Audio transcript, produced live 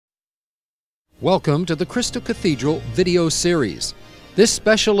Welcome to the Crystal Cathedral video series. This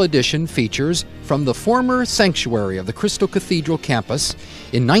special edition features from the former sanctuary of the Crystal Cathedral campus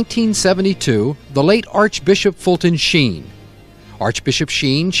in 1972, the late Archbishop Fulton Sheen. Archbishop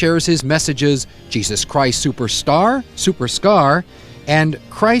Sheen shares his messages Jesus Christ Superscar, and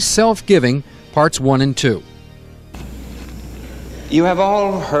Christ Self-Giving, parts 1 and 2. You have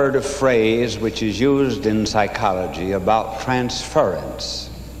all heard a phrase which is used in psychology about transference.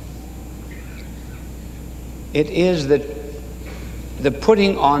 It is the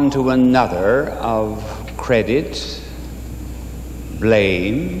putting onto another of credit,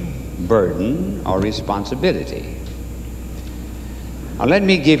 blame, burden, or responsibility. Now let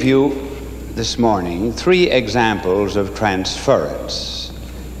me give you this morning 3 examples of transference: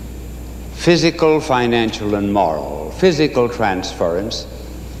 physical, financial, and moral. Physical transference.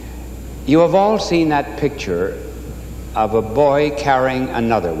 You have all seen that picture of a boy carrying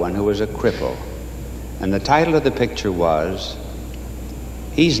another one who was a cripple. And the title of the picture was,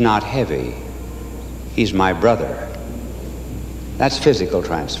 "He's not heavy, he's my brother." That's physical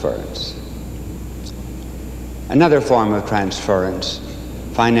transference. Another form of transference,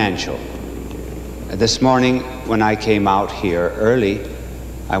 financial. This morning when I came out here early,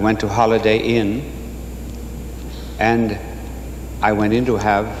 I went to Holiday Inn, and I went in to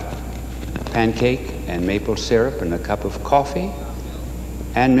have pancake and maple syrup and a cup of coffee.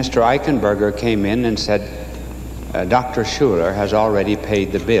 And Mr. Eichenberger came in and said, Dr. Schuler has already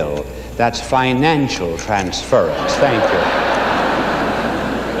paid the bill. That's financial transference. Thank you.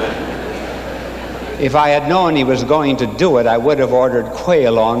 If I had known he was going to do it, I would have ordered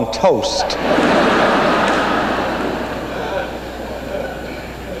quail on toast.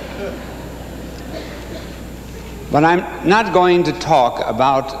 But I'm not going to talk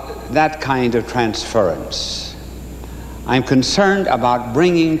about that kind of transference. I'm concerned about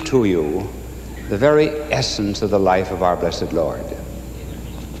bringing to you the very essence of the life of our blessed Lord.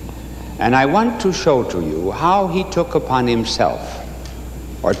 And I want to show to you how he took upon himself,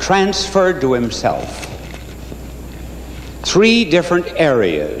 or transferred to himself, 3 different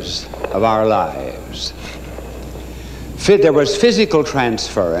areas of our lives. There was physical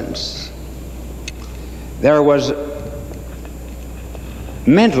transference, there was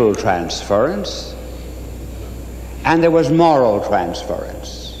mental transference, and there was moral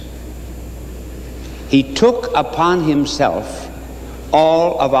transference. He took upon himself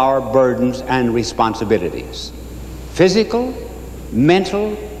all of our burdens and responsibilities: physical,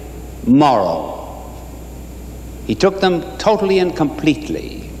 mental, moral. He took them totally and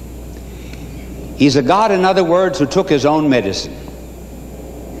completely. He's a God, in other words, who took his own medicine.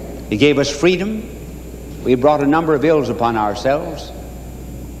 He gave us freedom. We brought a number of ills upon ourselves,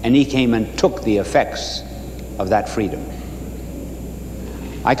 and he came and took the effects of that freedom.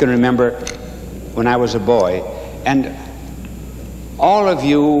 I can remember when I was a boy, and all of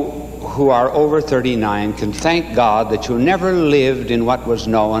you who are over 39 can thank God that you never lived in what was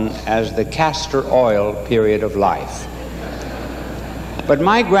known as the castor oil period of life. But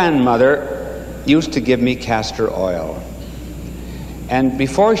my grandmother used to give me castor oil, and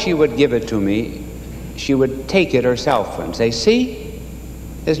before she would give it to me, she would take it herself and say, "See,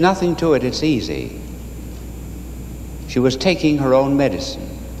 there's nothing to it, it's easy." She was taking her own medicine.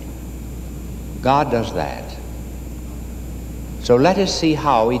 God does that. So let us see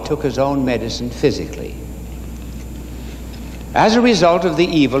how he took his own medicine physically. As a result of the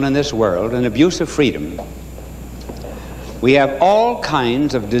evil in this world and abuse of freedom, we have all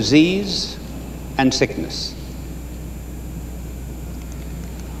kinds of disease and sickness.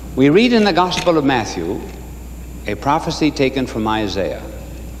 We read in the Gospel of Matthew a prophecy taken from Isaiah,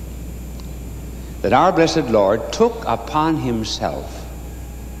 that our blessed Lord took upon himself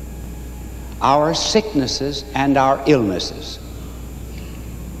our sicknesses and our illnesses.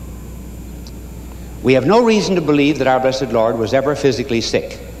 We have no reason to believe that our blessed Lord was ever physically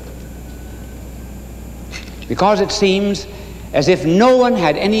sick, because it seems as if no one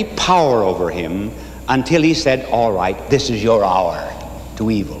had any power over him until he said, "All right, this is your hour," to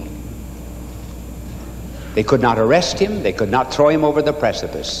evil. They could not arrest him, they could not throw him over the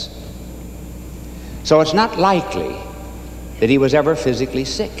precipice. So it's not likely that he was ever physically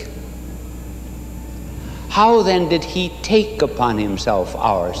sick. How then did he take upon himself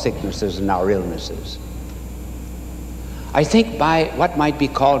our sicknesses and our illnesses? I think by what might be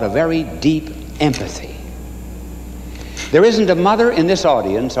called a very deep empathy. There isn't a mother in this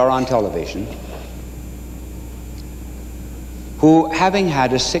audience or on television who, having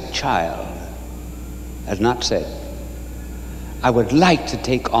had a sick child, has not said, "I would like to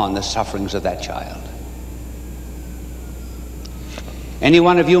take on the sufferings of that child." Any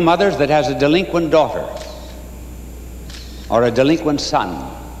one of you mothers that has a delinquent daughter or a delinquent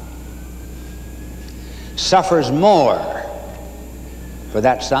son suffers more for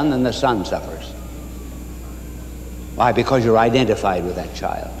that son than the son suffers. Why? Because you're identified with that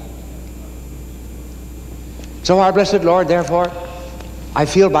child. So our blessed Lord, therefore, I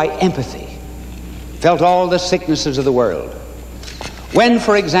feel by empathy, felt all the sicknesses of the world. When,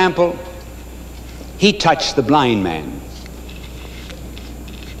 for example, he touched the blind man,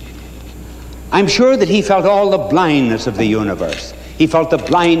 I'm sure that he felt all the blindness of the universe. He felt the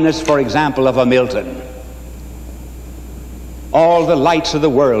blindness, for example, of a Milton. All the lights of the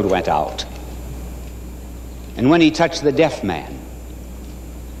world went out. And when he touched the deaf man,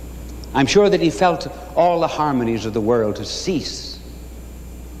 I'm sure that he felt all the harmonies of the world to cease.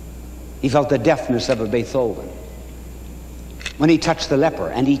 He felt the deafness of a Beethoven. When he touched the leper,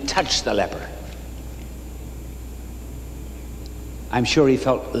 and he touched the leper, I'm sure he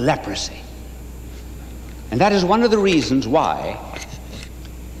felt leprosy. And that is one of the reasons why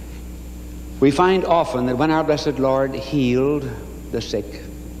we find often that when our blessed Lord healed the sick,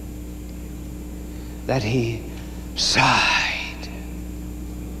 that he sighed,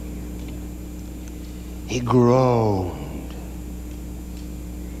 he groaned,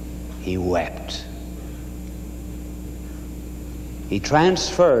 he wept. He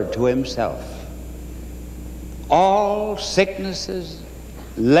transferred to himself all sicknesses,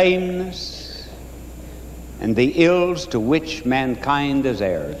 lameness, and the ills to which mankind is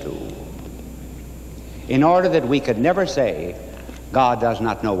heir to, in order that we could never say, God does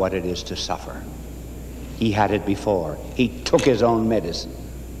not know what it is to suffer. He had it before. He took his own medicine.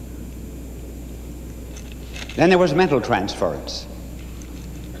 Then there was mental transference.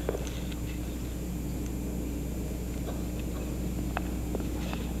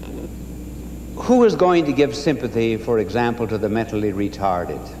 Who is going to give sympathy, for example, to the mentally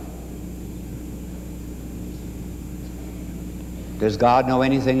retarded? Does God know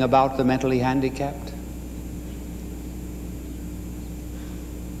anything about the mentally handicapped?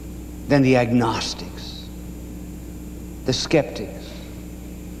 Then the agnostics, the skeptics,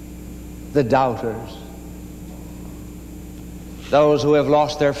 the doubters, those who have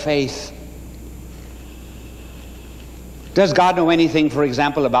lost their faith. Does God know anything, for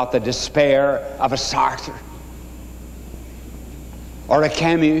example, about the despair of a Sartre or a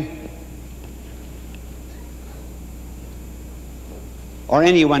Camus or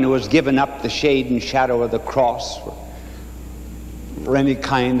anyone who has given up the shade and shadow of the cross for any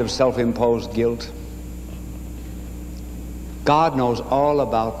kind of self-imposed guilt? God knows all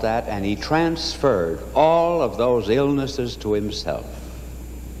about that, and he transferred all of those illnesses to himself.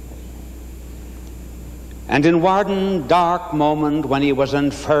 And in one dark moment when he was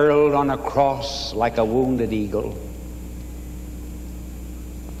unfurled on a cross like a wounded eagle,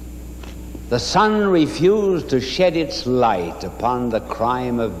 the sun refused to shed its light upon the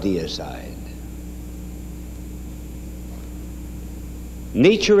crime of deicide.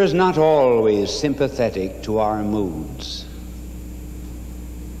 Nature is not always sympathetic to our moods,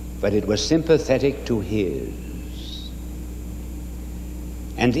 but it was sympathetic to his.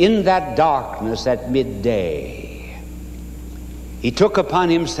 And in that darkness at midday, he took upon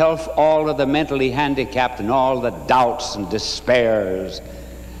himself all of the mentally handicapped and all the doubts and despairs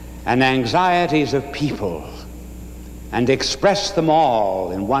and anxieties of people, and expressed them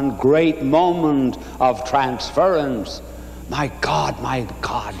all in one great moment of transference. My God,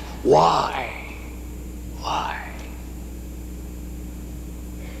 why? Why?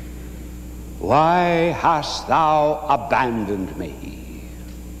 Why hast thou abandoned me?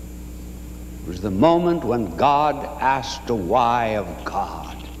 It was the moment when God asked a why of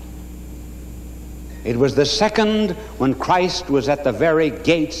God. It was the second when Christ was at the very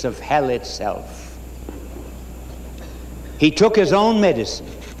gates of hell itself. He took his own medicine.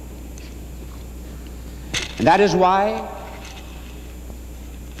 And that is why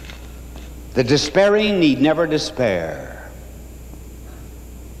the despairing need never despair,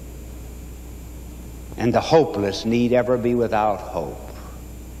 and the hopeless need ever be without hope.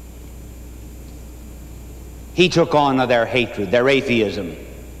 He took on their hatred, their atheism.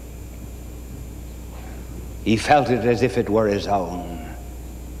 He felt it as if it were his own.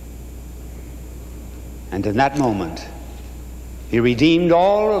 And in that moment, he redeemed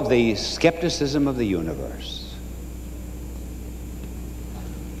all of the skepticism of the universe.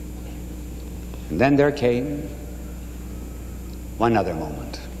 And then there came one other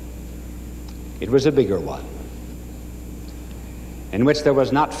moment. It was a bigger one, in which there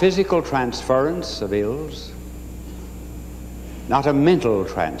was not physical transference of ills, not a mental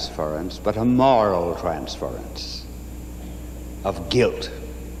transference, but a moral transference. of guilt.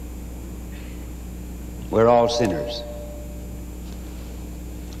 We're all sinners.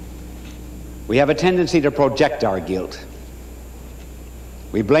 We have a tendency to project our guilt.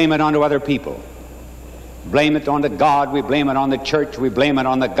 We blame it onto other people. Blame it onto God, we blame it on the church, we blame it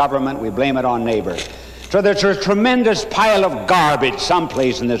on the government, we blame it on neighbors. So there's a tremendous pile of garbage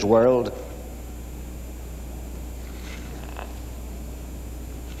someplace in this world.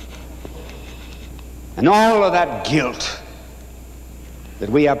 And all of that guilt that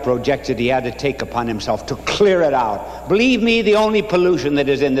we have projected, he had to take upon himself to clear it out. Believe me, the only pollution that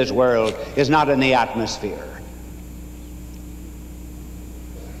is in this world is not in the atmosphere.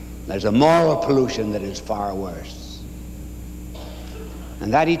 There's a moral pollution that is far worse.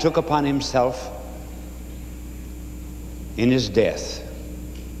 And that he took upon himself in his death.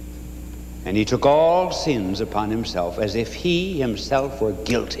 And he took all sins upon himself as if he himself were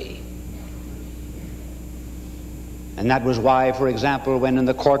guilty. And that was why, for example, when in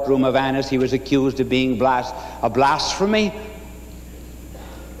the courtroom of Annas he was accused of being a blasphemy,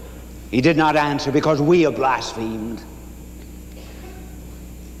 he did not answer because we have blasphemed.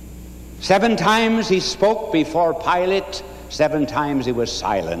 7 times he spoke before Pilate, 7 times he was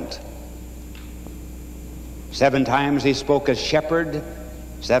silent. 7 times he spoke as shepherd,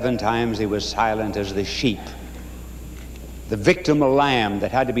 7 times he was silent as the sheep, the victimal lamb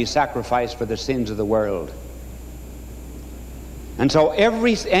that had to be sacrificed for the sins of the world. And so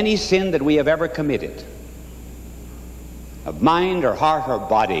any sin that we have ever committed, of mind or heart or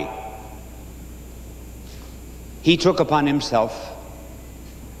body, he took upon himself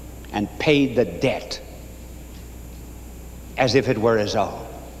and paid the debt as if it were his own.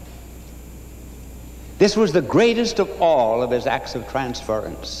 This was the greatest of all of his acts of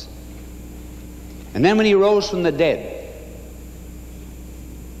transference. And then when he rose from the dead,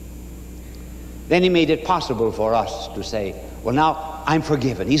 then he made it possible for us to say, well, now I'm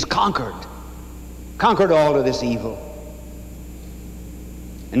forgiven. He's conquered all of this evil.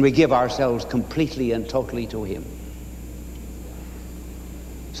 And we give ourselves completely and totally to him.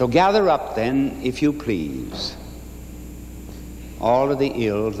 So gather up then, if you please, all of the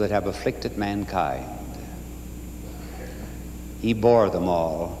ills that have afflicted mankind. He bore them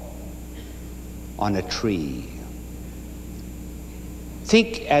all on a tree.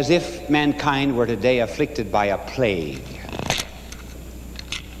 Think as if mankind were today afflicted by a plague.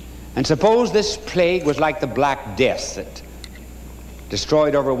 And suppose this plague was like the Black Death that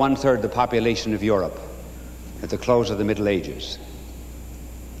destroyed over 1/3 the population of Europe at the close of the Middle Ages.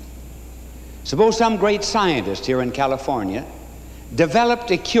 Suppose some great scientist here in California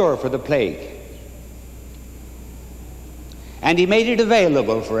developed a cure for the plague, and he made it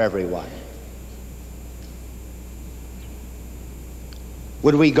available for everyone.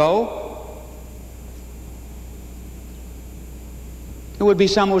 Would we go? There would be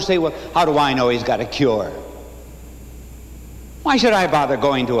some who say, well, how do I know he's got a cure? Why should I bother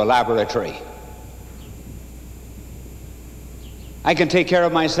going to a laboratory? I can take care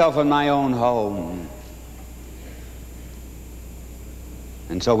of myself in my own home.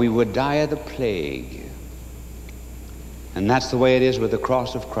 And so we would die of the plague. And that's the way it is with the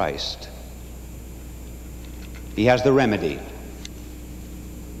cross of Christ. He has the remedy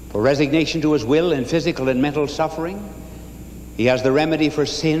for resignation to his will in physical and mental suffering. He has the remedy for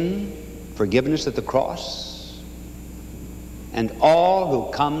sin, forgiveness at the cross. And all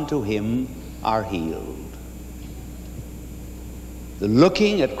who come to him are healed. The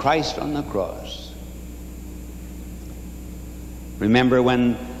looking at Christ on the cross. Remember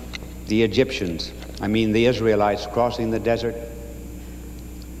when the Israelites crossing the desert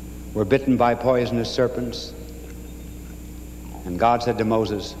were bitten by poisonous serpents, and God said to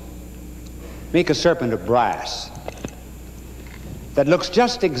Moses, make a serpent of brass that looks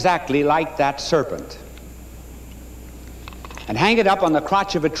just exactly like that serpent, and hang it up on the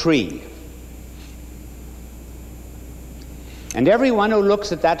crotch of a tree. And everyone who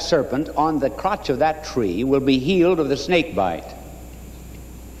looks at that serpent on the crotch of that tree will be healed of the snake bite.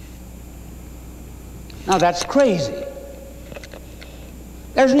 Now that's crazy.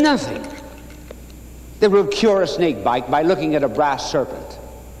 There's nothing that will cure a snake bite by looking at a brass serpent.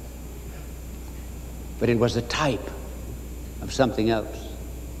 But it was a type of something else.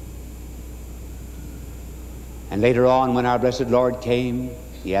 And later on, when our blessed Lord came,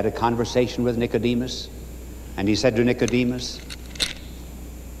 he had a conversation with Nicodemus. And he said to Nicodemus,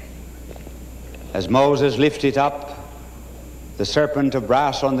 as Moses lifted up the serpent of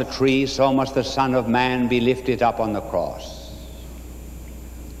brass on the tree, so must the Son of Man be lifted up on the cross.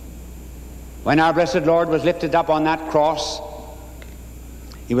 When our blessed Lord was lifted up on that cross,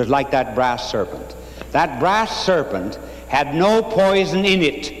 he was like that brass serpent. That brass serpent had no poison in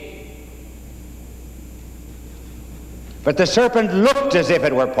it. But the serpent looked as if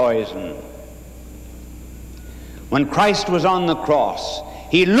it were poison. When Christ was on the cross,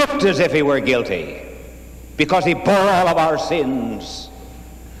 he looked as if he were guilty because he bore all of our sins.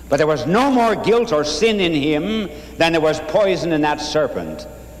 But there was no more guilt or sin in him than there was poison in that serpent.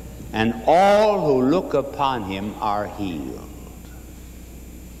 And all who look upon him are healed.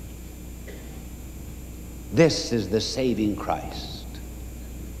 This is the saving Christ,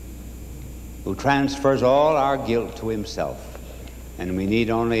 who transfers all our guilt to himself, and we need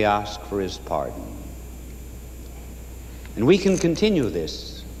only ask for his pardon. And we can continue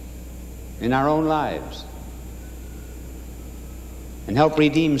this in our own lives and help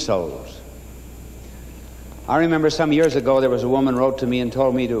redeem souls. I remember some years ago there was a woman wrote to me and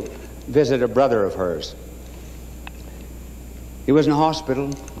told me to visit a brother of hers. He was in a hospital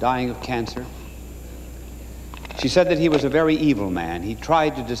dying of cancer. She said that he was a very evil man. He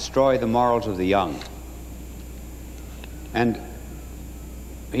tried to destroy the morals of the young. And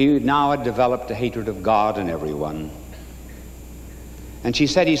he now had developed a hatred of God and everyone. And she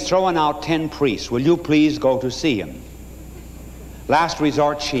said, he's throwing out 10 priests. Will you please go to see him? Last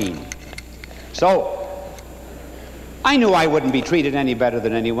resort, Sheen. So I knew I wouldn't be treated any better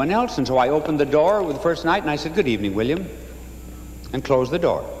than anyone else, and so I opened the door the first night and I said, good evening, William, and closed the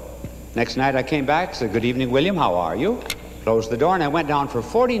door. Next night I came back, said, good evening, William, how are you? Closed the door, and I went down for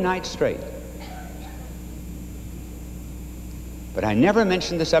 40 nights straight. But I never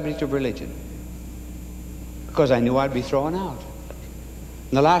mentioned the subject of religion because I knew I'd be thrown out.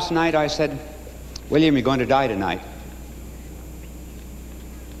 And the last night I said, William, you're going to die tonight.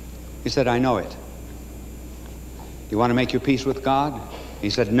 He said, I know it. You want to make your peace with God? He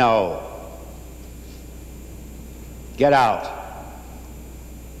said, no. Get out.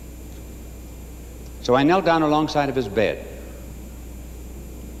 So I knelt down alongside of his bed.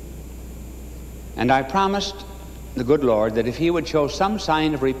 And I promised the good Lord that if he would show some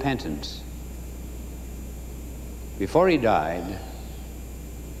sign of repentance before he died,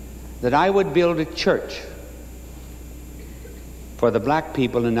 that I would build a church for the black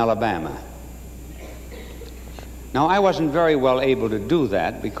people in Alabama. Now, I wasn't very well able to do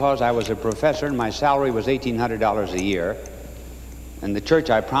that because I was a professor and my salary was $1,800 a year. And the church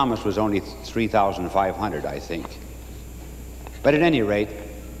I promised was only $3,500, I think. But at any rate,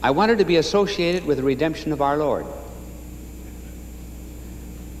 I wanted to be associated with the redemption of our Lord.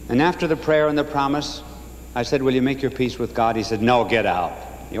 And after the prayer and the promise, I said, will you make your peace with God? He said, no, get out.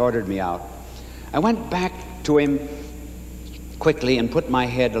 He ordered me out. I went back to him quickly and put my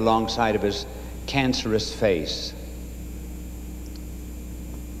head alongside of his cancerous face.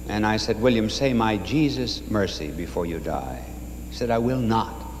 And I said, William, say my Jesus mercy before you die. He said, I will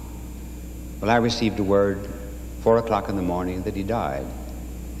not. Well, I received a word 4 o'clock in the morning that he died.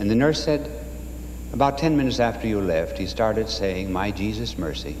 And the nurse said, about 10 minutes after you left, he started saying, my Jesus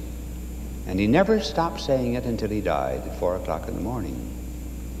mercy. And he never stopped saying it until he died at 4 o'clock in the morning.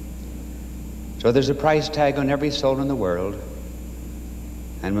 So there's a price tag on every soul in the world.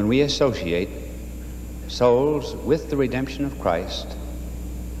 And when we associate souls with the redemption of Christ,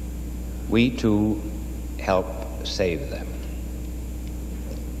 we too help save them.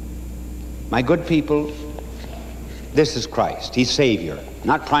 My good people, this is Christ. He's Savior,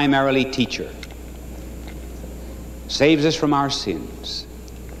 not primarily teacher. Saves us from our sins.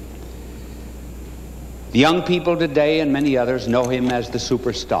 The young people today and many others know him as the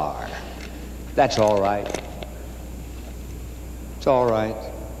superstar. That's all right. It's all right.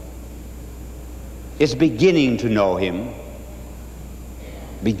 It's beginning to know him.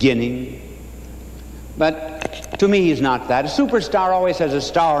 Beginning. But to me, he's not that. A superstar always has a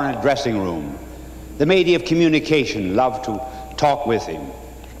star in a dressing room. The media of communication love to talk with him.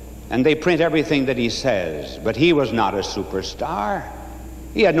 And they print everything that he says. But he was not a superstar.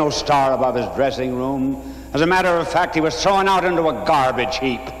 He had no star above his dressing room. As a matter of fact, he was thrown out into a garbage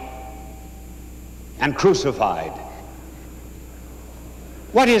heap and crucified.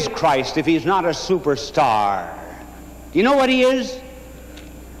 What is Christ if he's not a superstar? Do you know what he is?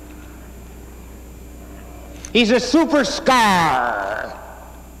 He's a superscar.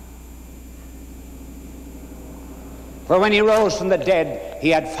 For when he rose from the dead, he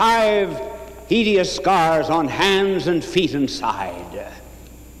had 5 hideous scars on hands and feet and side.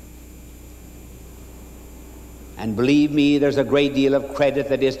 And believe me, there's a great deal of credit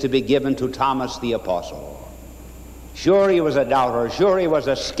that is to be given to Thomas the Apostle. Sure, he was a doubter. Sure, he was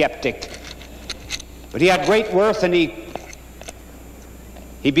a skeptic. But he had great worth, and he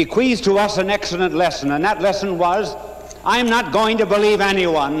bequeathed to us an excellent lesson. And that lesson was, I'm not going to believe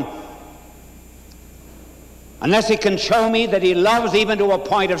anyone unless he can show me that he loves even to a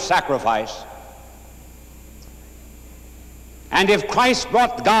point of sacrifice. And if Christ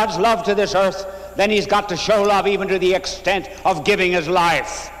brought God's love to this earth, then he's got to show love even to the extent of giving his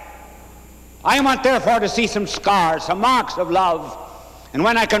life. I want therefore to see some scars, some marks of love. And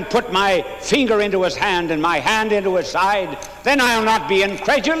when I can put my finger into his hand and my hand into his side, then I'll not be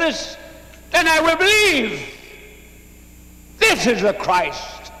incredulous. Then I will believe. This is the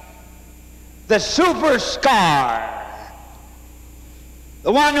Christ, the Superscar,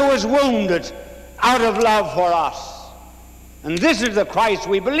 the one who was wounded out of love for us. And this is the Christ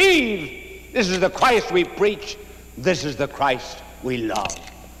we believe. This is the Christ we preach. This is the Christ we love.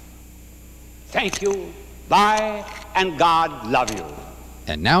 Thank you. Bye, and God love you.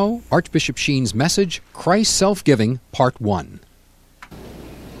 And now, Archbishop Sheen's message, Christ's Self-Giving, Part 1.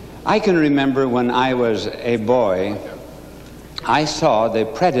 I can remember when I was a boy, I saw the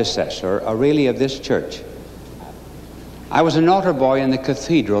predecessor, really, of this church. I was an altar boy in the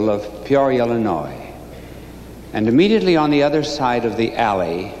Cathedral of Peoria, Illinois. And immediately on the other side of the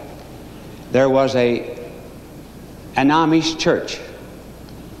alley, there was an Amish church.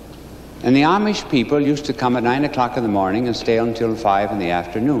 And the Amish people used to come at 9 o'clock in the morning and stay until 5 in the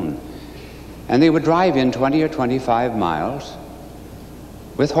afternoon. And they would drive in 20 or 25 miles,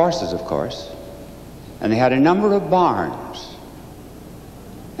 with horses, of course. And they had a number of barns.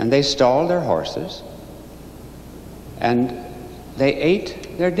 And they stalled their horses, and they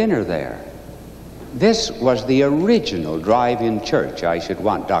ate their dinner there. This was the original drive-in church, I should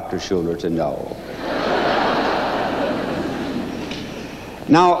want Dr. Schuller to know.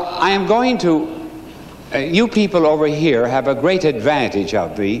 Now, I am going to, you people over here have a great advantage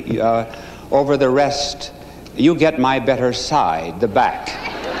of me over the rest. You get my better side, the back.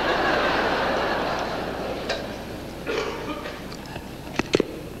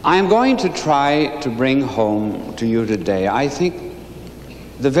 I am going to try to bring home to you today, I think,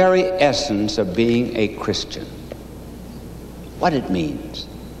 the very essence of being a Christian, what it means.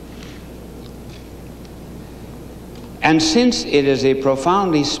 And since it is a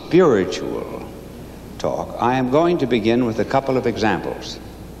profoundly spiritual talk, I am going to begin with a couple of examples.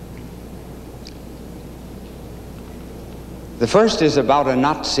 The first is about a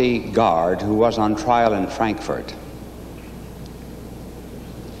Nazi guard who was on trial in Frankfurt.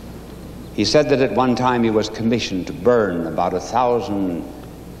 He said that at one time he was commissioned to burn about 1,000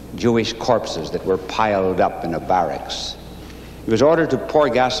 Jewish corpses that were piled up in a barracks. He was ordered to pour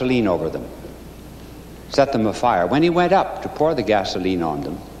gasoline over them, set them afire. When he went up to pour the gasoline on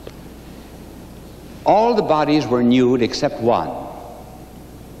them, all the bodies were nude except one.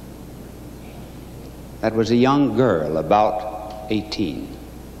 That was a young girl, about 18,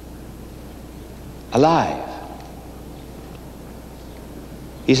 alive.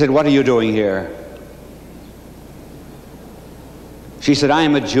 He said, "What are you doing here?" She said, "I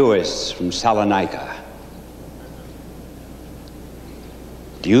am a Jewess from Salonika."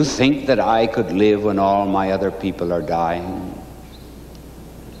 "Do you think that I could live when all my other people are dying?"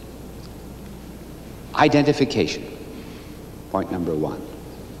 Identification, point number one.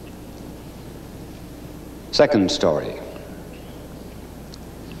 Second story.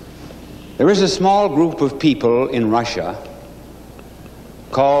 There is a small group of people in Russia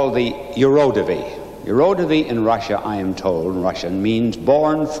called the Urodovy. Urodovy in Russia, I am told, in Russian, means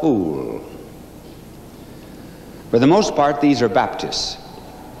born fool. For the most part, these are Baptists.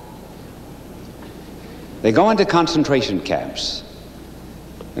 They go into concentration camps,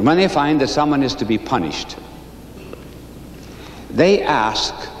 and when they find that someone is to be punished, they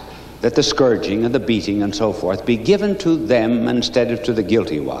ask that the scourging and the beating and so forth be given to them instead of to the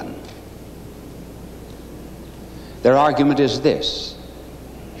guilty one. Their argument is this: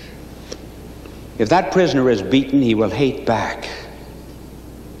 if that prisoner is beaten, he will hate back.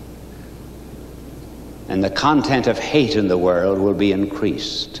 And the content of hate in the world will be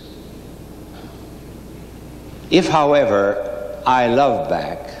increased. If, however, I love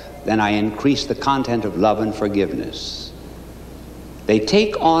back, then I increase the content of love and forgiveness. They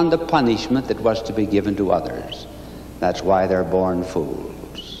take on the punishment that was to be given to others. That's why they're born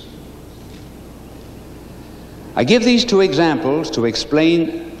fools. I give these two examples to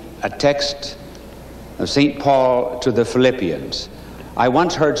explain a text of St. Paul to the Philippians. I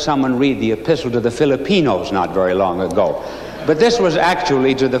once heard someone read the epistle to the Filipinos not very long ago, but this was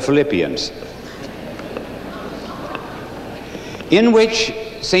actually to the Philippians, in which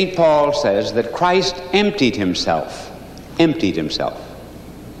St. Paul says that Christ emptied himself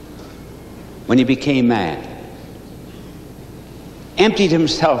when he became man, emptied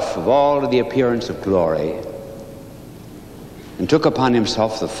himself of all of the appearance of glory, and took upon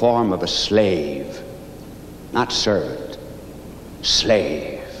himself the form of a slave, not servant,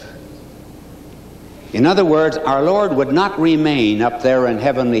 slave. In other words, our Lord would not remain up there in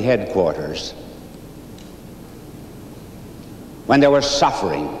heavenly headquarters when there was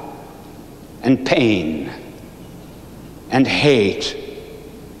suffering and pain and hate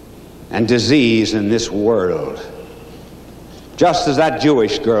and disease in this world. Just as that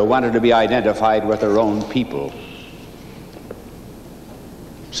Jewish girl wanted to be identified with her own people,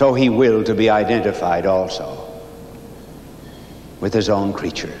 so he willed to be identified also with his own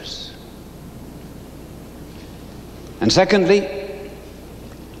creatures. And secondly,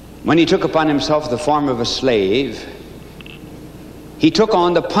 when he took upon himself the form of a slave, he took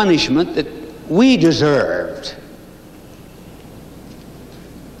on the punishment that we deserved.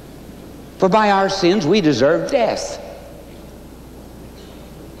 For by our sins we deserve death.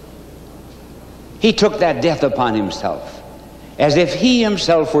 He took that death upon himself as if he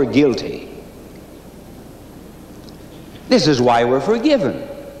himself were guilty. This is why we're forgiven.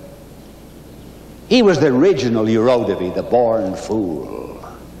 He was the original Eurydice, the born fool.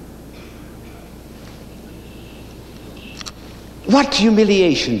 What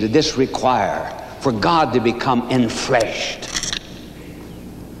humiliation did this require for God to become enfleshed?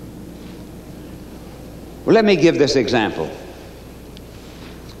 Well, let me give this example.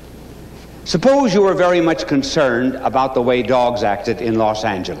 Suppose you were very much concerned about the way dogs acted in Los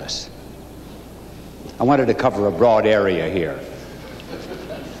Angeles. I wanted to cover a broad area here.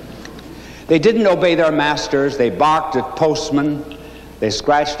 They didn't obey their masters. They barked at postmen. They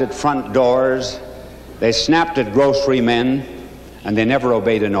scratched at front doors. They snapped at grocery men. And they never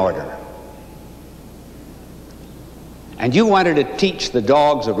obeyed an order. And you wanted to teach the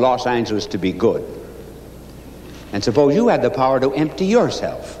dogs of Los Angeles to be good. And suppose you had the power to empty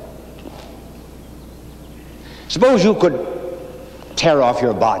yourself. Suppose you could tear off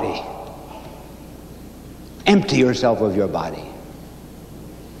your body. Empty yourself of your body.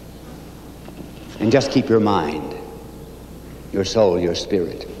 And just keep your mind, your soul, your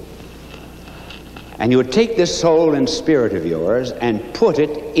spirit. And you would take this soul and spirit of yours and put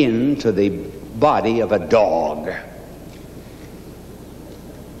it into the body of a dog.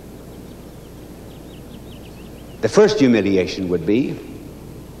 The first humiliation would be,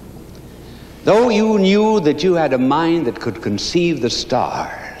 though you knew that you had a mind that could conceive the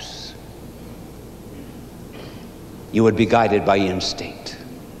stars, you would be guided by instinct.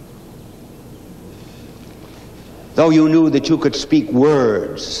 Though you knew that you could speak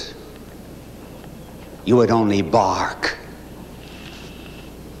words, you would only bark.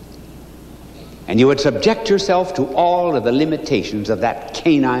 And you would subject yourself to all of the limitations of that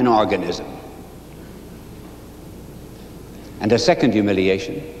canine organism. And a second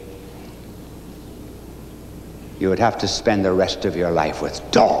humiliation, you would have to spend the rest of your life with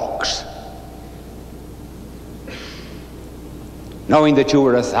dogs, knowing that you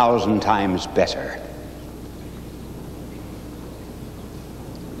were 1,000 times better.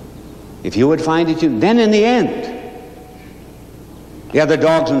 If you would find it, then in the end, the other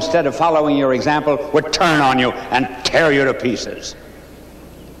dogs, instead of following your example, would turn on you and tear you to pieces.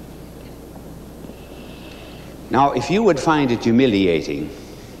 Now, if you would find it humiliating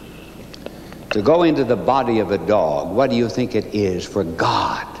to go into the body of a dog, what do you think it is for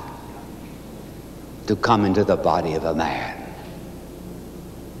God to come into the body of a man?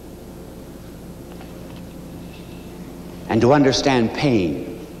 And to understand pain,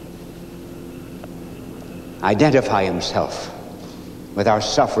 identify himself with our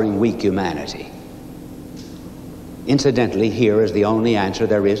suffering, weak humanity. Incidentally, here is the only answer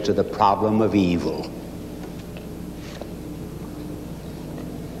there is to the problem of evil.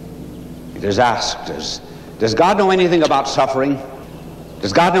 It is asked, does God know anything about suffering?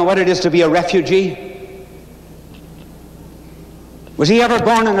 Does God know what it is to be a refugee? Was he ever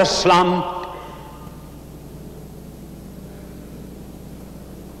born in a slum?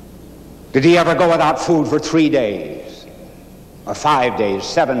 Did he ever go without food for 3 days? Or 5 days,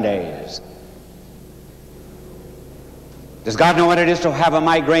 7 days? Does God know what it is to have a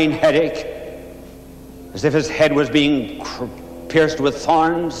migraine headache? As if his head was being pierced with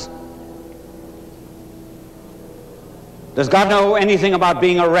thorns? Does God know anything about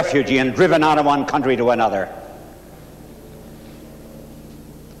being a refugee and driven out of one country to another?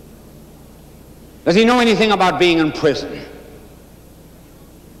 Does he know anything about being in prison?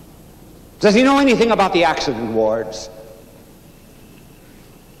 Does he know anything about the accident wards?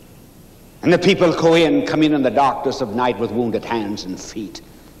 And the people come in the darkness of night with wounded hands and feet.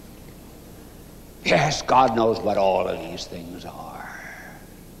 Yes, God knows what all of these things are.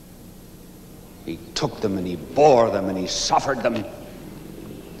 He took them and he bore them and he suffered them.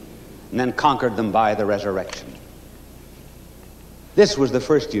 and then conquered them by the resurrection. This was the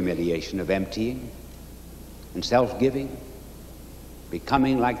first humiliation of emptying and self-giving,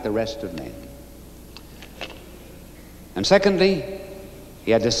 becoming like the rest of men. And secondly,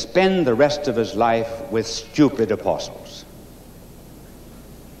 he had to spend the rest of his life with stupid apostles.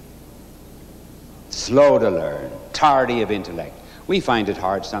 Slow to learn, tardy of intellect. We find it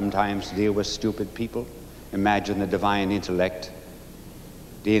hard sometimes to deal with stupid people. Imagine the divine intellect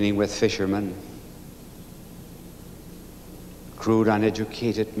dealing with fishermen, crude,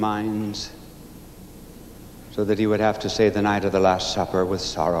 uneducated minds, so that he would have to say the night of the Last Supper with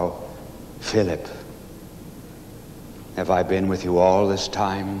sorrow, "Philip, have I been with you all this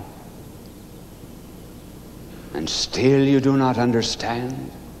time, and still you do not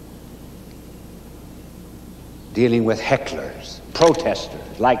understand?" Dealing with hecklers,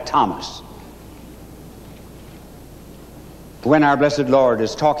 protesters, like Thomas. When our blessed Lord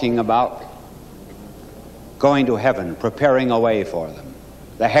is talking about going to heaven, preparing a way for them,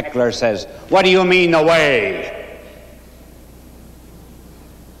 the heckler says, "What do you mean, the way?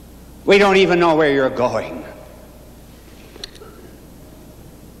 We don't even know where you're going."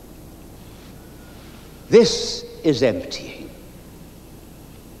 This is emptying.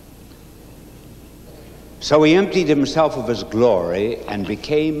 So he emptied himself of his glory and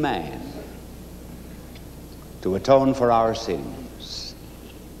became man to atone for our sins.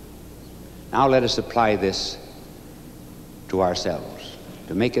 Now let us apply this to ourselves,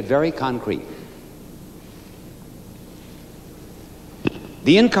 to make it very concrete.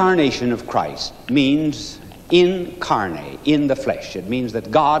 The incarnation of Christ means incarnate, in the flesh. It means that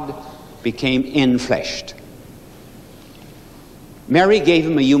God became infleshed. Mary gave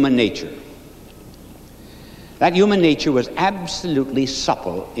him a human nature. That human nature was absolutely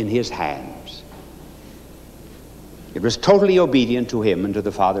supple in his hands. It was totally obedient to him and to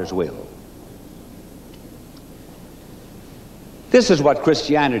the Father's will. This is what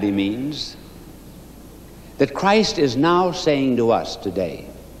Christianity means, that Christ is now saying to us today.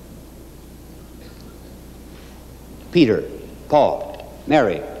 Peter, Paul,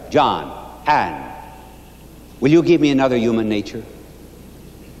 Mary, John, Anne, will you give me another human nature?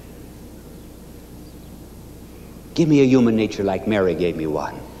 Give me a human nature like Mary gave me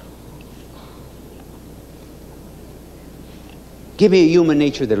one. Give me a human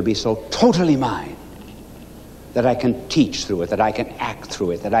nature that'll be so totally mine that I can teach through it, that I can act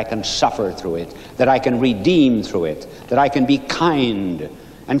through it, that I can suffer through it, that I can redeem through it, that I can be kind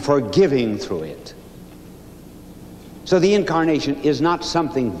and forgiving through it. So the incarnation is not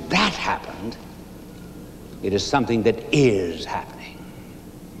something that happened. It is something that is happening.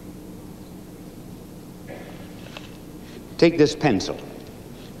 Take this pencil.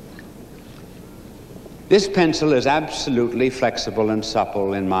 This pencil is absolutely flexible and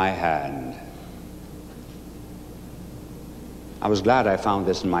supple in my hand. I was glad I found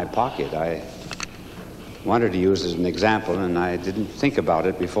this in my pocket. I wanted to use it as an example, and I didn't think about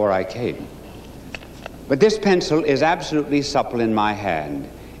it before I came. But this pencil is absolutely supple in my hand.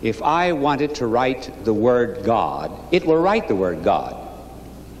 If I wanted to write the word God, it will write the word God.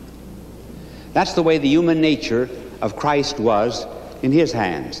 That's the way the human nature of Christ was in his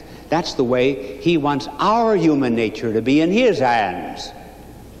hands. That's the way he wants our human nature to be in his hands.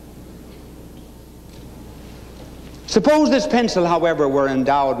 Suppose this pencil, however, were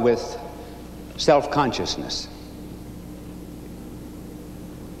endowed with self-consciousness.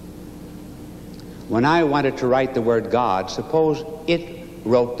 When I wanted to write the word God, suppose it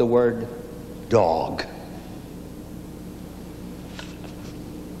wrote the word dog.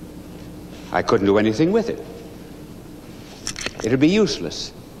 I couldn't do anything with it. It'd be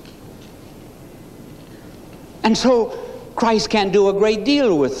useless. And so Christ can do a great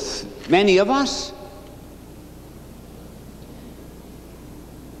deal with many of us.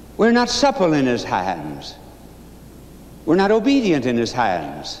 We're not supple in his hands. We're not obedient in his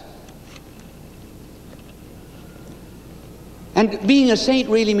hands. And being a saint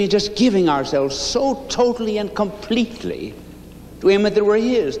really means just giving ourselves so totally and completely to him that we're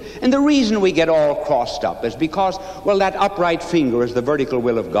his. And the reason we get all crossed up is because, well, that upright finger is the vertical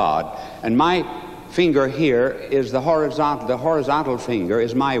will of God, and my finger here is the horizontal finger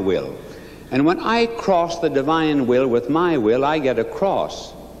is my will. And when I cross the divine will with my will, I get a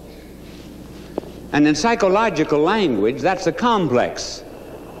cross. And in psychological language, that's a complex.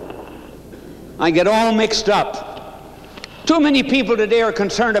 I get all mixed up. Too many people today are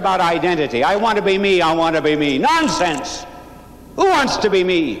concerned about identity. I want to be me, I want to be me. Nonsense! Who wants to be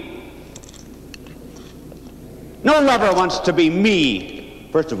me? No lover wants to be me.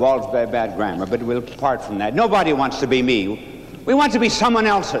 First of all, it's bad grammar, but we'll apart from that. Nobody wants to be me. We want to be someone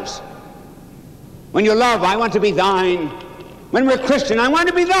else's. When you love, I want to be thine. When we're Christian, I want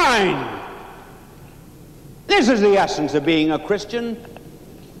to be thine. This is the essence of being a Christian.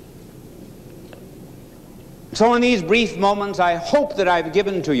 So in these brief moments, I hope that I've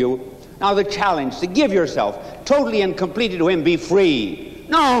given to you now the challenge to give yourself totally and completely to him. Be free.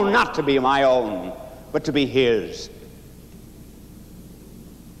 No, not to be my own, but to be his.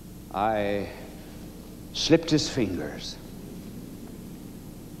 I slipped his fingers.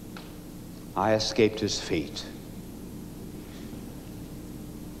 I escaped his feet.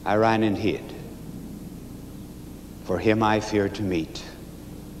 I ran and hid. For him I feared to meet.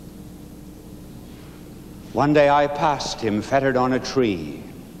 One day I passed him, fettered on a tree.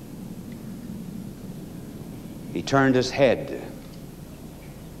 He turned his head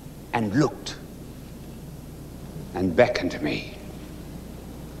and looked and beckoned to me.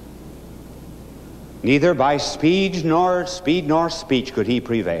 Neither by speed nor speech could he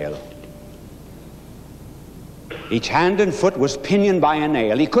prevail. Each hand and foot was pinioned by a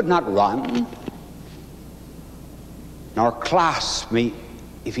nail. He could not run, nor clasp me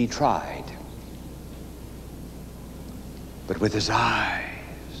if he tried. But with his eyes,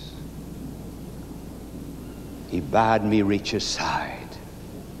 he bade me reach his side.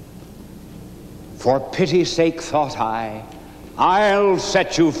 For pity's sake, thought I, I'll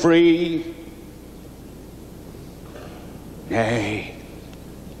set you free. Nay,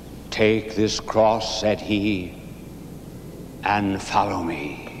 take this cross, said he, and follow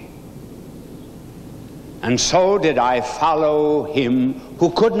me. And so did I follow him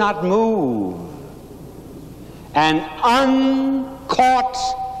who could not move, an uncaught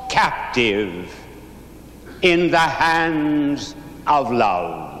captive in the hands of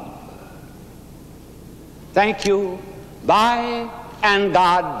love. Thank you. Bye, and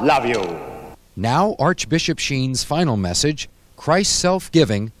God love you. Now, Archbishop Sheen's final message, Christ's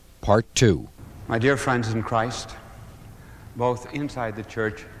Self-Giving, Part 2. My dear friends in Christ, both inside the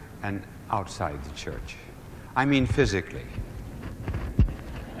church and outside the church. I mean physically,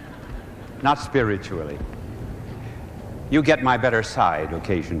 not spiritually. You get my better side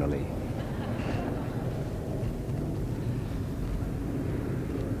occasionally.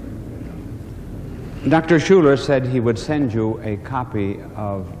 Dr. Schuller said he would send you a copy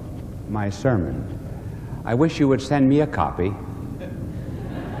of my sermon. I wish you would send me a copy,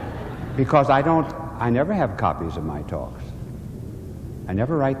 because I never have copies of my talks. I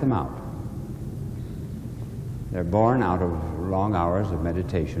never write them out. They're born out of long hours of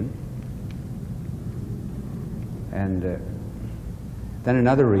meditation. And then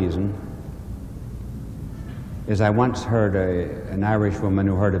another reason is I once heard an Irish woman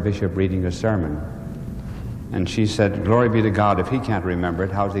who heard a bishop reading a sermon, and she said, "Glory be to God, if he can't remember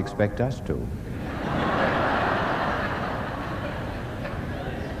it, how does he expect us to?"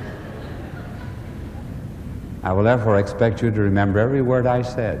 I will therefore expect you to remember every word I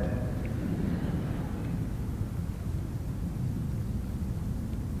said.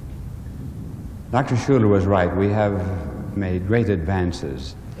 Dr. Schuller was right. We have made great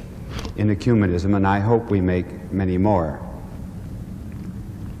advances in ecumenism, and I hope we make many more.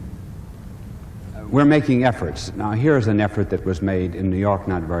 We're making efforts. Now, here's an effort that was made in New York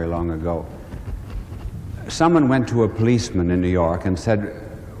not very long ago. Someone went to a policeman in New York and said,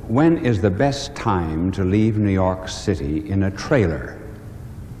 "When is the best time to leave New York City in a trailer?"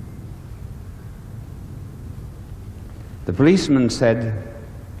 The policeman said,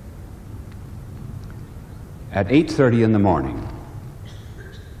 "At 8:30 in the morning.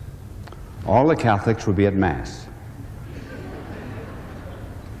 All the Catholics will be at Mass.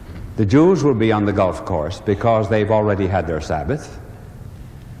 The Jews will be on the golf course because they've already had their Sabbath.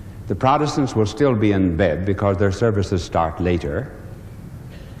 The Protestants will still be in bed because their services start later."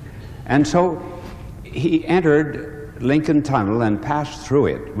 And so he entered Lincoln Tunnel and passed through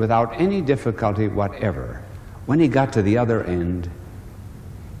it without any difficulty whatever. When he got to the other end,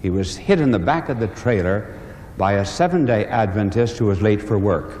 he was hit in the back of the trailer by a Seventh-day Adventist who was late for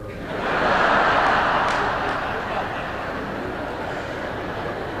work.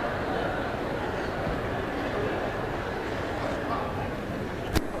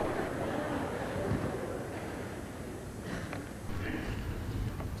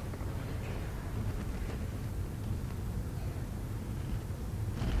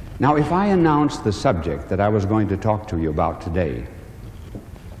 Now, if I announce the subject that I was going to talk to you about today,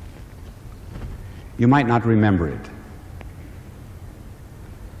 you might not remember it.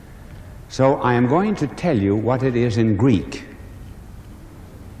 So I am going to tell you what it is in Greek.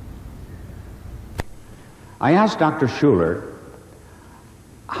 I asked Dr. Schuller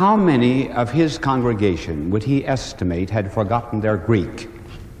how many of his congregation would he estimate had forgotten their Greek.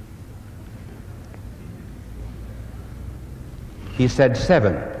 He said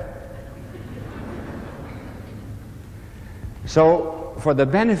 7. So, for the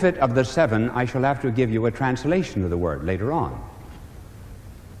benefit of the 7, I shall have to give you a translation of the word later on.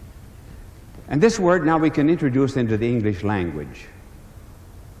 And this word now we can introduce into the English language.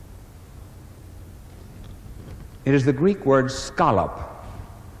 It is the Greek word scallop,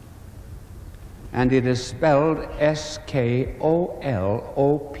 and it is spelled S-K-O-L-O-P.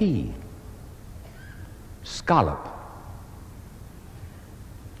 Scallop.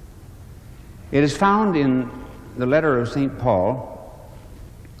 It is found in the letter of St. Paul,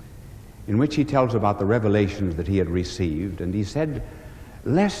 in which he tells about the revelations that he had received, and he said,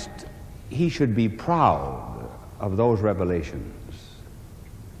 lest he should be proud of those revelations,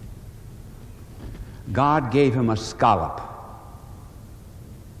 God gave him a scallop.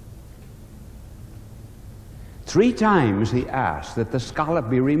 3 times he asked that the scallop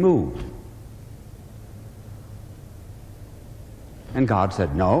be removed. And God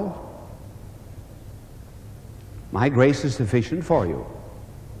said, no. My grace is sufficient for you.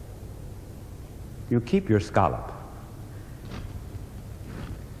 You keep your scallop.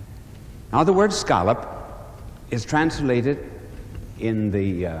 Now the word scallop is translated in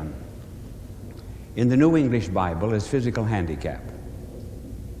the New English Bible as physical handicap.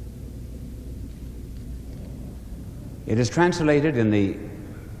 It is translated in the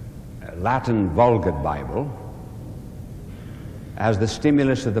Latin Vulgate Bible as the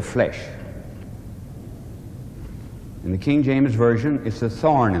stimulus of the flesh. In the King James Version, it's a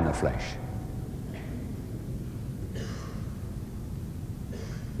thorn in the flesh.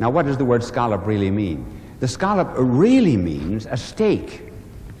 Now, what does the word scallop really mean? The scallop really means a stake.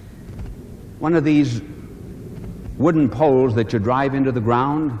 One of these wooden poles that you drive into the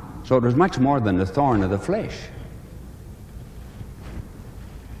ground, so it was much more than the thorn of the flesh.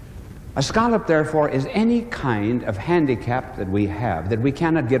 A scallop, therefore, is any kind of handicap that we have that we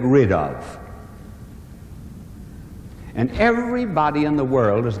cannot get rid of. And everybody in the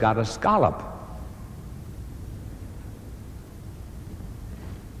world has got a scallop.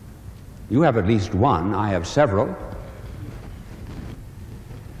 You have at least one. I have several.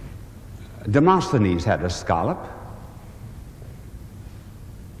 Demosthenes had a scallop.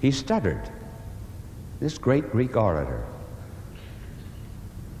 He stuttered, this great Greek orator.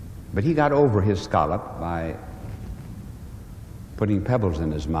 But he got over his scallop by putting pebbles in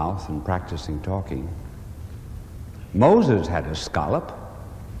his mouth and practicing talking. Moses had a scallop.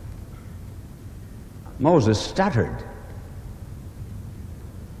 Moses stuttered.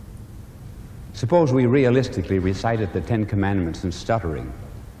 Suppose we realistically recited the 10 Commandments in stuttering.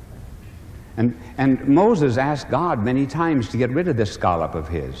 And Moses asked God many times to get rid of this scallop of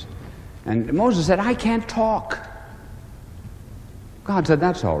his. And Moses said, I can't talk. God said,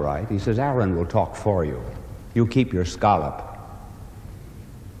 that's all right. He says, Aaron will talk for you. You keep your scallop.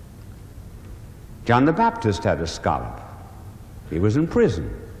 John the Baptist had a scallop. He was in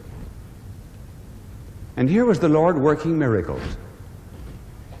prison. And here was the Lord working miracles.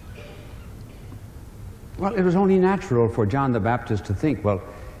 Well, it was only natural for John the Baptist to think, well,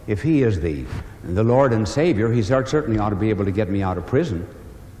 if he is the Lord and Savior, he certainly ought to be able to get me out of prison.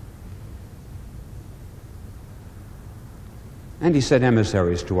 And he sent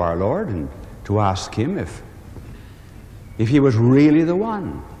emissaries to our Lord and to ask him if he was really the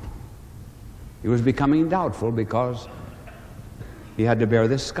one. He was becoming doubtful because he had to bear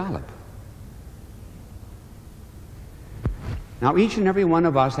this scallop. Now, each and every one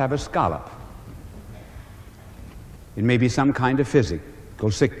of us have a scallop. It may be some kind of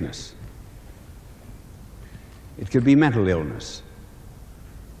physical sickness. It could be mental illness.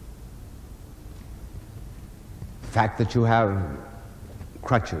 The fact that you have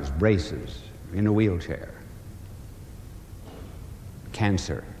crutches, braces, in a wheelchair.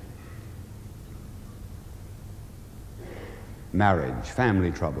 Cancer. Marriage, family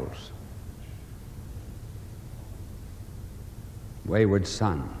troubles. Wayward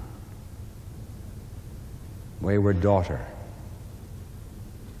son. Wayward daughter.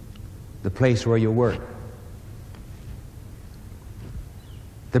 The place where you work.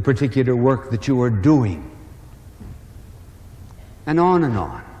 The particular work that you are doing. And on and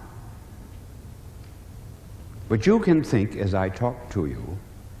on. But you can think, as I talk to you,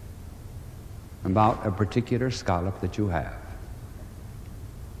 about a particular scallop that you have.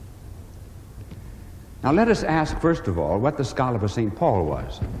 Now let us ask, first of all, what the scallop of St. Paul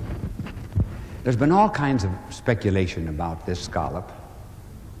was. There's been all kinds of speculation about this scallop.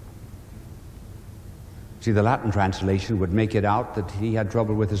 See, the Latin translation would make it out that he had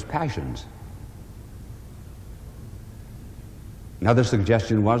trouble with his passions. Another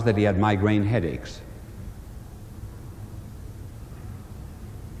suggestion was that he had migraine headaches.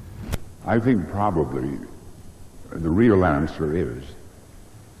 I think probably the real answer is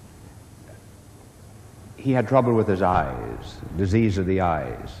he had trouble with his eyes, disease of the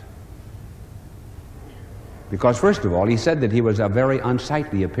eyes. Because first of all, he said that he was a very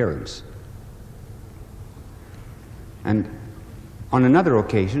unsightly appearance. And on another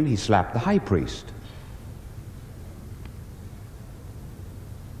occasion, he slapped the high priest.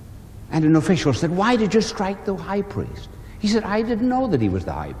 And an official said, "Why did you strike the high priest?" He said, "I didn't know that he was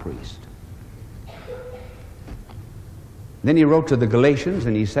the high priest." Then he wrote to the Galatians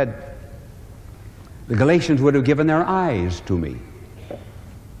and he said, "The Galatians would have given their eyes to me."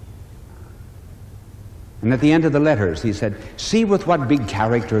 And at the end of the letters he said, "See with what big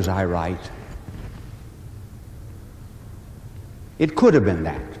characters I write." It could have been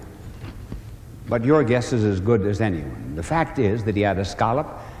that, but your guess is as good as anyone. The fact is that he had a scallop,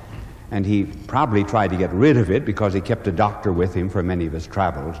 and he probably tried to get rid of it because he kept a doctor with him for many of his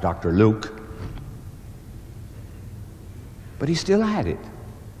travels, Dr. Luke. But he still had it.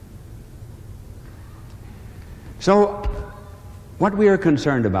 So what we are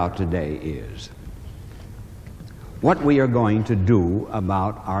concerned about today is what we are going to do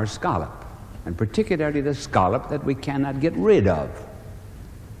about our scallop, and particularly the scallop that we cannot get rid of.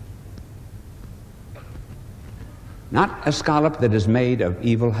 Not a scallop that is made of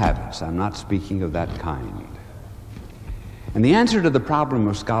evil habits. I'm not speaking of that kind. And the answer to the problem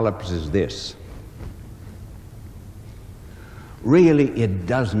of scallops is this. Really, it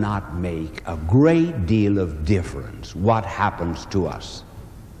does not make a great deal of difference what happens to us.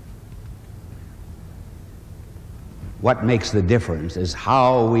 What makes the difference is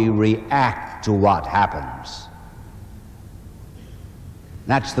how we react to what happens.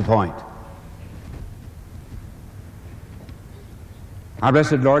 That's the point. Our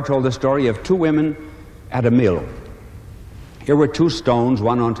blessed Lord told the story of two women at a mill. Here were two stones,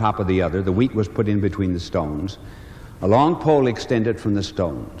 one on top of the other. The wheat was put in between the stones. A long pole extended from the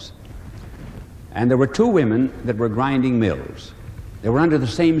stones. And there were two women that were grinding mills. They were under the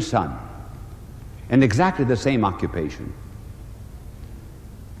same sun and exactly the same occupation.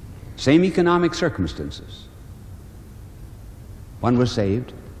 Same economic circumstances. One was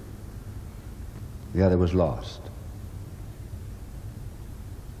saved, the other was lost.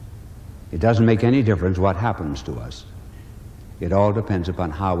 It doesn't make any difference what happens to us. It all depends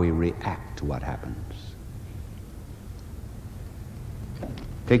upon how we react to what happens.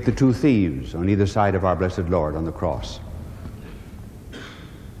 Take the two thieves on either side of our blessed Lord on the cross.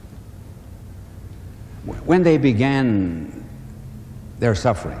 When they began their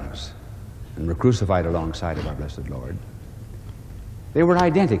sufferings and were crucified alongside of our blessed Lord, they were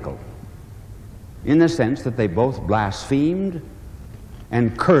identical in the sense that they both blasphemed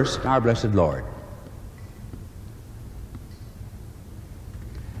and cursed our blessed Lord.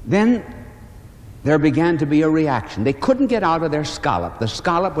 Then there began to be a reaction. They couldn't get out of their scallop. The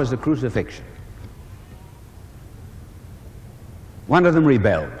scallop was the crucifixion. One of them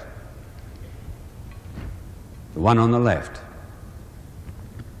rebelled, the one on the left.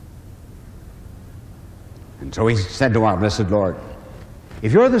 And so he said to our blessed Lord,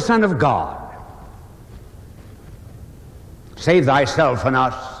 "If you're the Son of God, save thyself and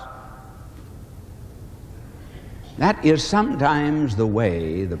us." That is sometimes the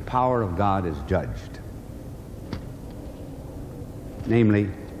way the power of God is judged. Namely,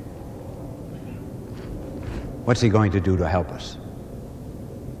 what's he going to do to help us?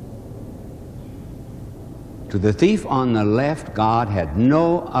 To the thief on the left, God had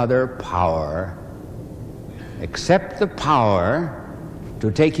no other power except the power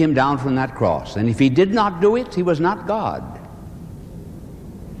to take him down from that cross. And if he did not do it, he was not God.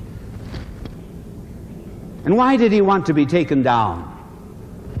 And why did he want to be taken down?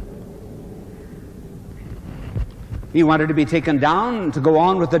 He wanted to be taken down to go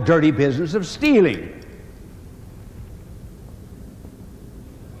on with the dirty business of stealing.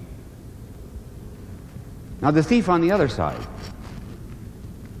 Now the thief on the other side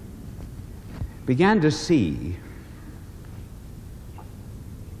began to see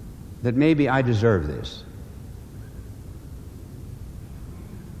that maybe I deserve this.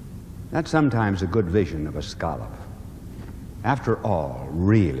 That's sometimes a good vision of a scallop. After all,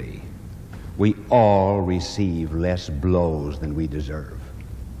 really, we all receive less blows than we deserve.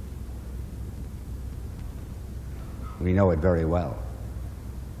 We know it very well.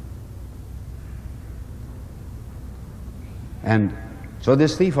 And so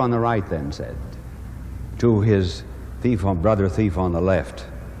this thief on the right then said to his brother thief on the left,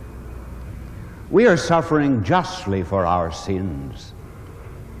 "We are suffering justly for our sins."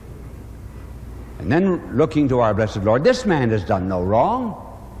 And then looking to our blessed Lord, "This man has done no wrong.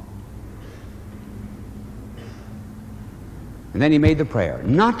 And then he made the prayer,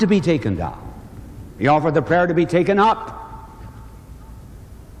 not to be taken down. He offered the prayer to be taken up.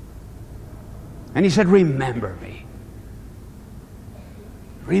 And he said, remember me.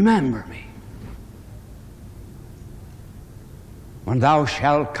 Remember me. When thou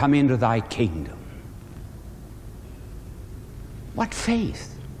shalt come into thy kingdom. What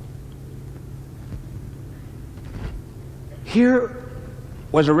faith! Here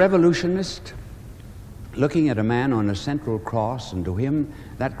was a revolutionist looking at a man on a central cross, and to him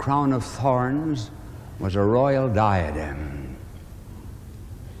that crown of thorns was a royal diadem.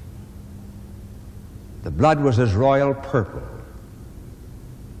 The blood was his royal purple.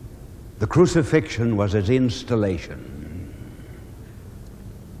 The crucifixion was his installation.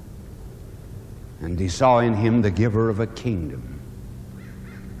 And he saw in him the giver of a kingdom.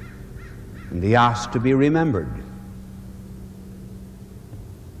 And he asked to be remembered.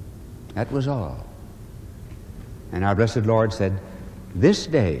 That was all. And our blessed Lord said, this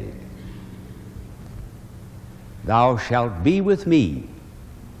day thou shalt be with me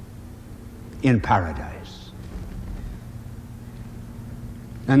in paradise.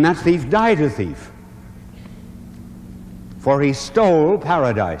 And that thief died a thief, for he stole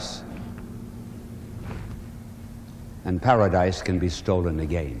paradise. And paradise can be stolen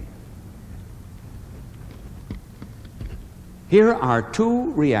again. Here are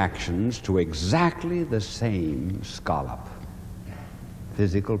two reactions to exactly the same scallop,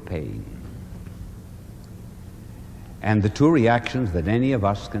 physical pain. And the two reactions that any of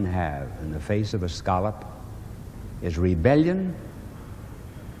us can have in the face of a scallop is rebellion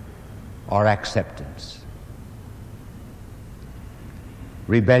or acceptance.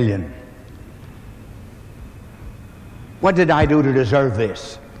 Rebellion. What did I do to deserve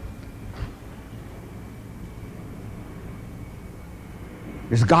this?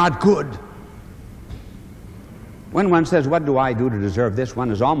 Is God good? When one says, what do I do to deserve this, one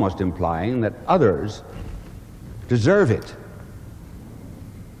is almost implying that others deserve it.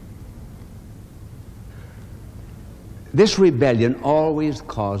 This rebellion always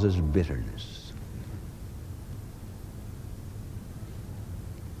causes bitterness.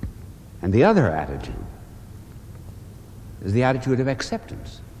 And the other attitude is the attitude of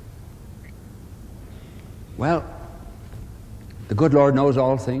acceptance. Well, the good Lord knows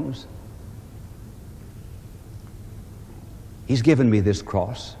all things. He's given me this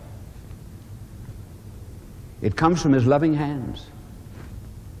cross. It comes from His loving hands.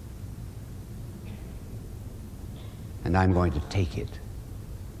 And I'm going to take it.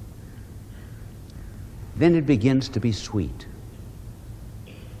 Then it begins to be sweet.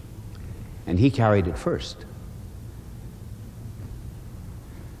 And He carried it first.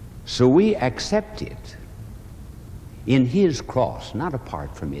 So we accept it in His cross, not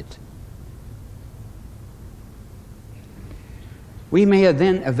apart from it. We may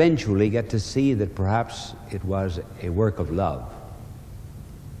then eventually get to see that perhaps it was a work of love.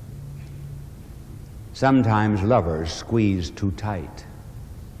 Sometimes lovers squeeze too tight.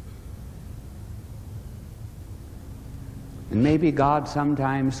 And maybe God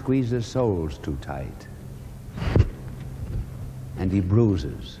sometimes squeezes souls too tight. And He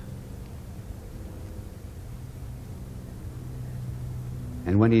bruises.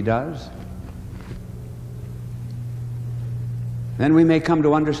 And when He does, then we may come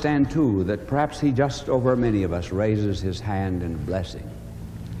to understand too that perhaps He just over many of us raises His hand in blessing.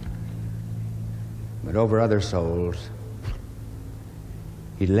 But over other souls,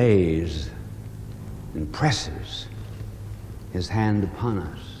 He lays and presses His hand upon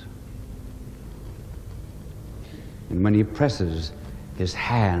us. And when He presses His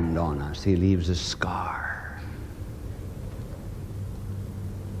hand on us, He leaves a scar.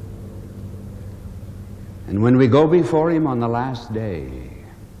 And when we go before Him on the last day,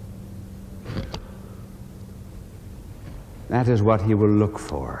 that is what He will look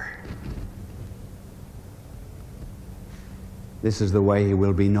for. This is the way He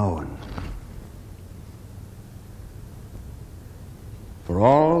will be known. For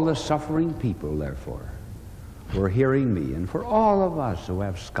all the suffering people, therefore, who are hearing me, and for all of us who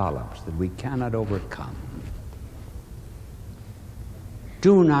have scallops that we cannot overcome,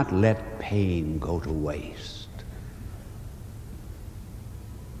 do not let pain go to waste.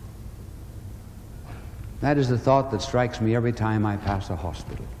 That is the thought that strikes me every time I pass a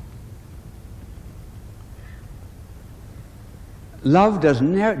hospital. Love does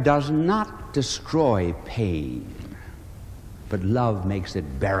not destroy pain, but love makes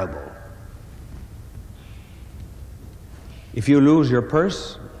it bearable. If you lose your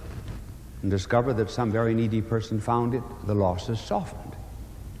purse and discover that some very needy person found it, the loss is softened.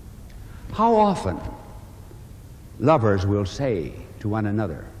 How often lovers will say to one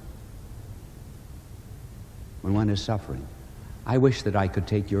another when one is suffering, I wish that I could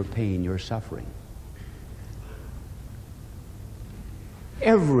take your pain, your suffering.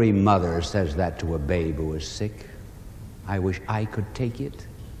 Every mother says that to a babe who is sick. I wish I could take it.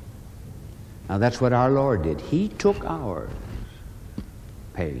 Now that's what our Lord did. He took our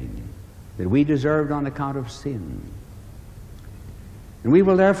pain that we deserved on account of sin. And we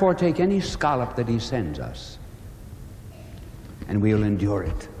will therefore take any scallop that he sends us, and we'll endure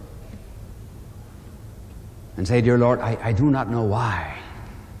it. And say, dear Lord, I do not know why.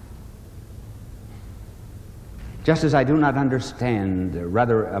 Just as I do not understand,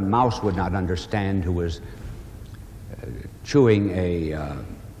 rather a mouse would not understand who was chewing a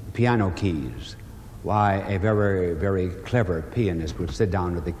piano keys, why a very, very clever pianist would sit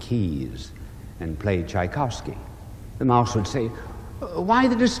down with the keys and play Tchaikovsky. The mouse would say, why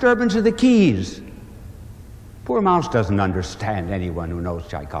the disturbance of the keys? Poor mouse doesn't understand anyone who knows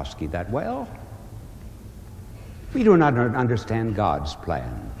Tchaikovsky that well. We do not understand God's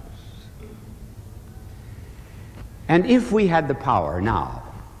plans. And if we had the power now,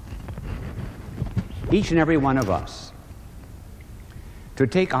 each and every one of us, to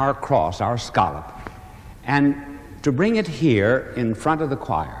take our cross, our scallop, and to bring it here in front of the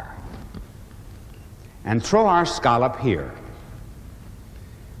choir, and throw our scallop here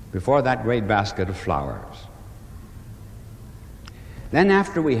before that great basket of flowers. Then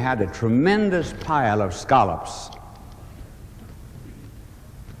after we had a tremendous pile of scallops,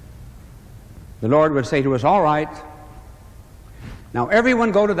 the Lord would say to us, all right, now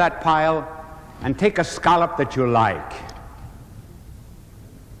everyone go to that pile and take a scallop that you like.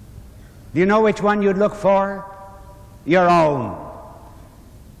 Do you know which one you'd look for? Your own.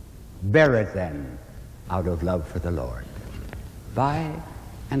 Bear it then out of love for the Lord. Bye,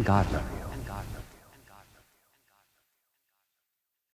 and God love you.